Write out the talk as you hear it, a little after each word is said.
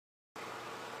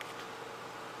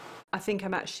I think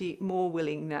I'm actually more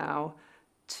willing now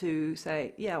to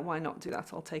say, yeah, why not do that?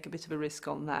 I'll take a bit of a risk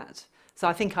on that. So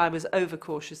I think I was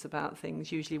overcautious about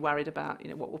things, usually worried about,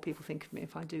 what will people think of me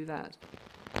if I do that.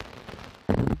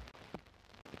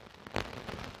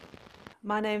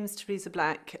 My name's Theresa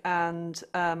Black, and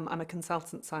I'm a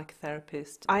consultant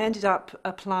psychotherapist. I ended up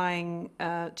applying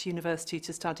to university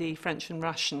to study French and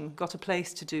Russian, got a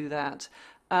place to do that,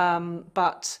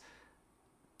 but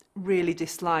really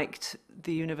disliked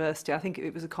the university. I think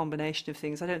it was a combination of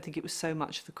things. I don't think it was so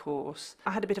much the course.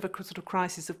 I had a bit of a sort of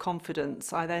crisis of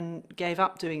confidence. I then gave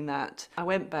up doing that. I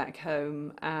went back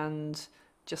home and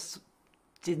just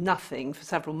did nothing for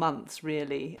several months,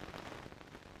 really.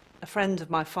 A friend of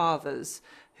my father's,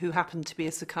 who happened to be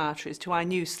a psychiatrist, who I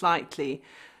knew slightly,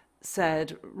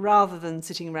 said, rather than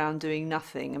sitting around doing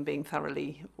nothing and being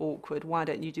thoroughly awkward, why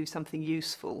don't you do something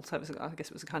useful? So I guess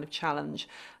it was a kind of challenge.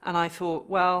 And I thought,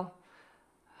 well,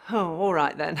 all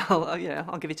right then,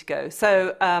 I'll give it a go.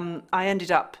 So I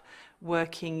ended up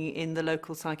working in the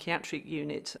local psychiatric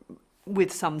unit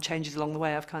with some changes along the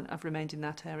way. I've remained in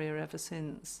that area ever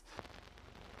since.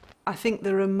 I think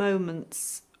there are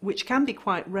moments which can be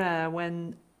quite rare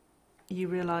when I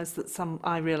realise that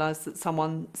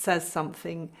someone says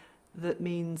something that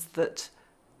means that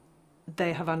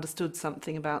they have understood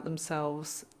something about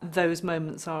themselves. Those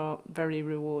moments are very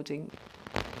rewarding.